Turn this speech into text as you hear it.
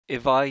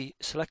if I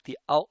select the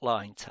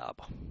outline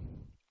tab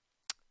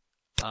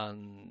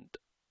and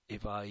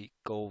if I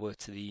go over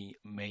to the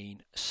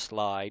main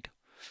slide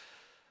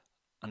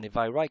and if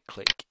I right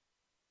click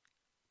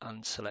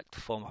and select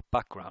format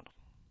background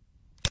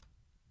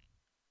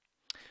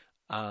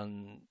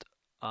and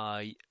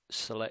I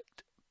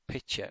select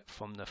picture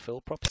from the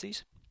fill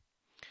properties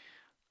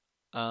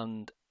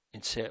and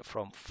insert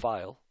from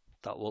file,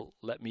 that will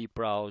let me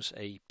browse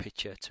a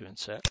picture to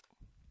insert.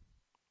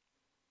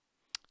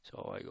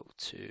 So I go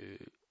to,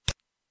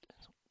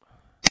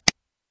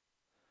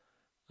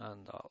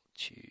 and I'll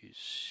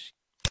choose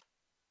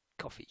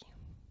coffee,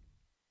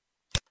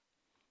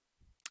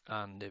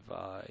 and if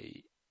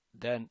I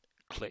then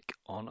click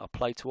on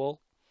apply to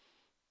all,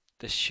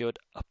 this should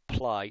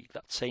apply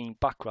that same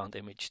background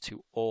image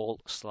to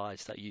all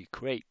slides that you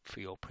create for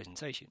your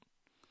presentation.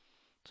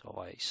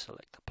 So I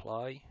select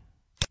apply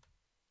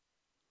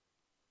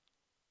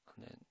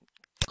and then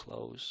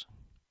close.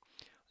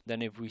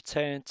 Then if we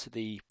turn to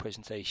the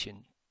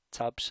presentation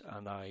tabs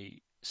and I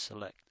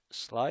select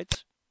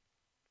slides,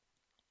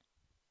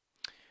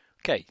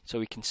 okay, so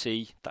we can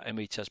see that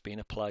image has been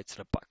applied to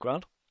the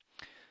background.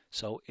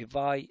 So if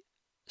I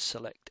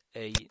select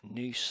a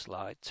new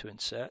slide to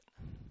insert,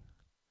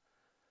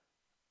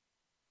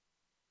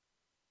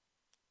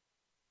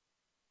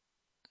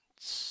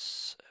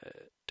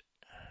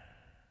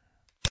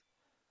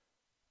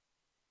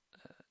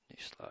 new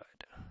slide,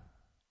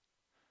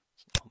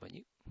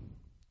 menu.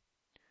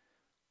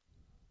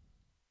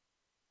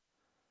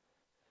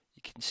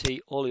 You can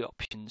see all the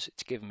options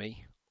it's given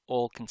me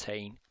all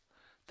contain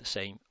the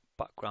same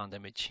background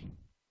image.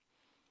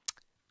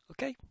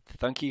 Okay,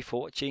 thank you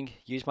for watching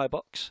Use My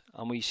Box,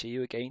 and we see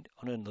you again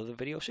on another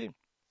video soon.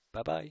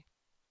 Bye bye.